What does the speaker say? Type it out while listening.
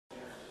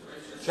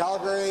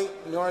Calgary,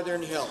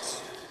 Northern Hills.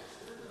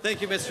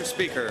 Thank you, Mr.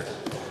 Speaker.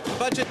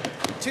 Budget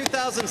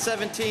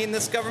 2017,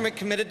 this government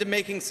committed to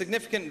making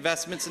significant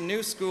investments in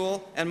new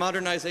school and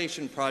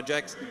modernization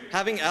projects,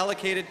 having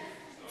allocated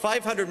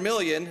 $500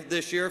 million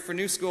this year for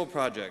new school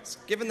projects.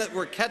 Given that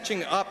we're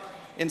catching up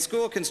in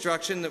school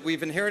construction, that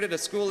we've inherited a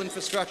school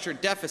infrastructure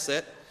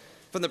deficit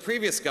from the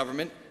previous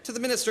government, to the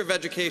Minister of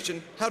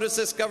Education, how does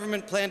this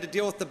government plan to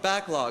deal with the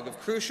backlog of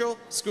crucial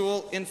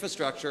school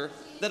infrastructure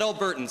that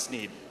Albertans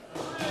need?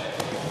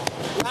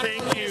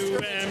 Thank you.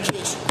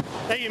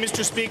 Thank you,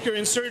 Mr. Speaker.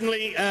 And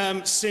certainly,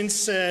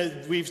 since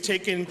we've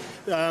taken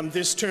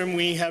this term,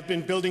 we have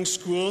been building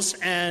schools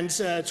and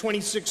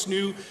 26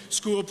 new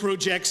school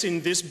projects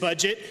in this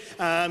budget.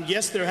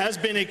 Yes, there has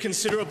been a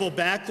considerable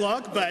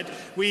backlog, but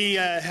we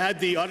had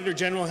the Auditor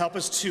General help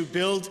us to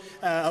build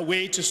a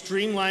way to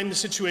streamline the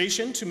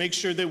situation, to make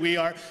sure that we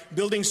are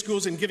building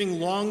schools and giving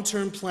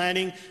long-term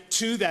planning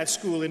to that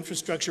school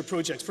infrastructure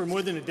projects. For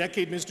more than a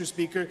decade, Mr.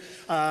 Speaker,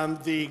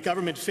 the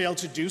government failed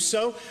to do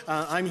so.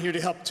 I'm here to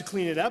help to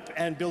clean it up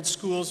and build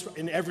schools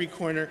in every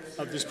corner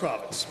of this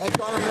province. Thank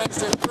you, Honourable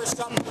Minister. First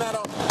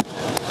supplemental.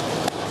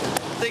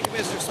 Thank you,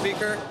 Mr.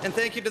 Speaker, and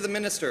thank you to the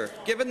Minister.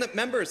 Given that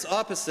members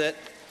opposite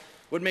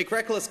would make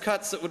reckless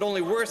cuts that would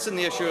only worsen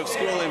the issue of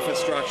school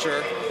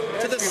infrastructure,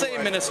 to the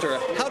same Minister,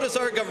 how does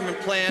our government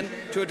plan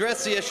to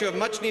address the issue of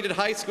much-needed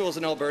high schools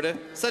in Alberta,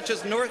 such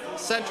as North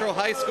Central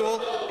High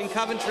School in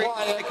Coventry,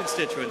 my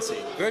constituency?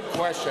 Good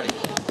question.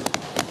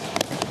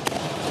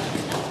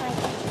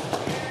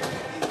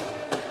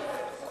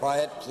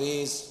 Quiet,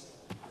 please.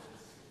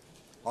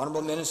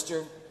 Honourable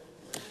Minister.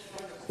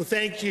 Well,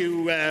 thank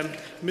you,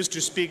 Mr.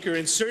 Speaker.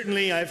 And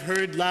certainly I've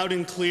heard loud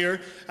and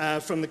clear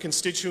from the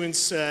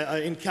constituents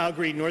in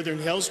Calgary, Northern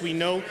Hills. We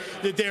know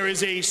that there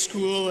is a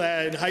school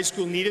and high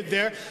school needed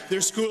there. There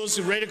are schools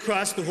right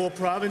across the whole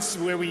province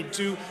where we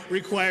do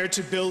require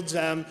to build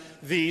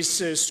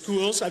these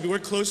schools. I've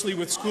worked closely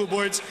with school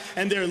boards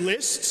and their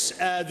lists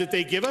that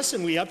they give us,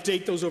 and we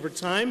update those over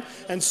time.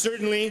 And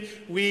certainly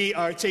we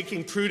are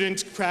taking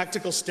prudent,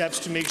 practical steps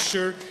to make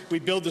sure we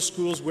build the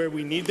schools where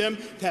we need them,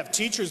 to have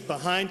teachers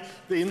behind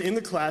in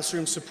the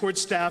classroom, support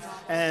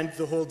staff, and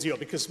the whole deal.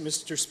 Because,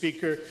 Mr.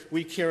 Speaker,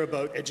 we care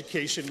about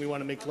education. We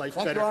want to make life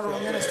better. Honourable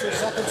Minister.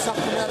 Second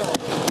supplemental.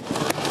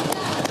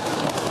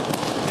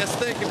 Yes,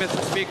 thank you,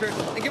 Mr. Speaker.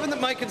 And given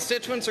that my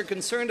constituents are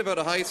concerned about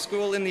a high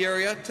school in the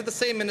area, to the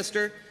same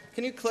Minister,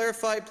 can you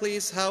clarify,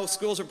 please, how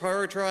schools are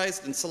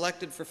prioritized and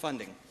selected for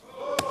funding?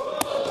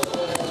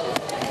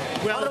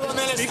 Well,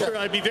 Mr. Speaker,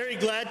 I'd be very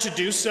glad to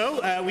do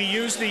so. We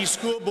use the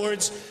school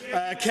board's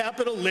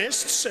capital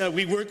lists.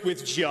 We work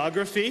with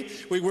geography.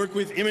 We work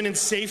with imminent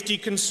safety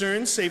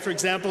concerns. Say, for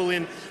example,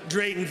 in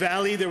Drayton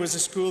Valley, there was a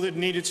school that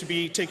needed to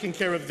be taken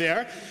care of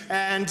there.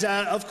 And,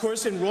 of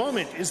course,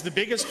 enrollment is the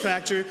biggest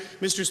factor,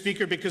 Mr.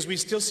 Speaker, because we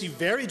still see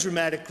very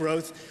dramatic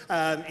growth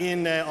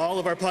in all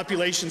of our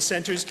population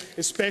centres,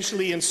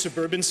 especially in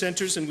suburban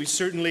centres, and we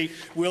certainly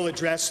will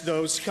address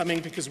those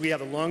coming because we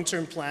have a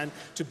long-term plan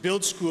to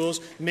build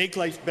schools, make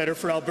life better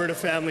for Alberta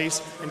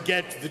families, and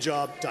get the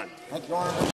job done.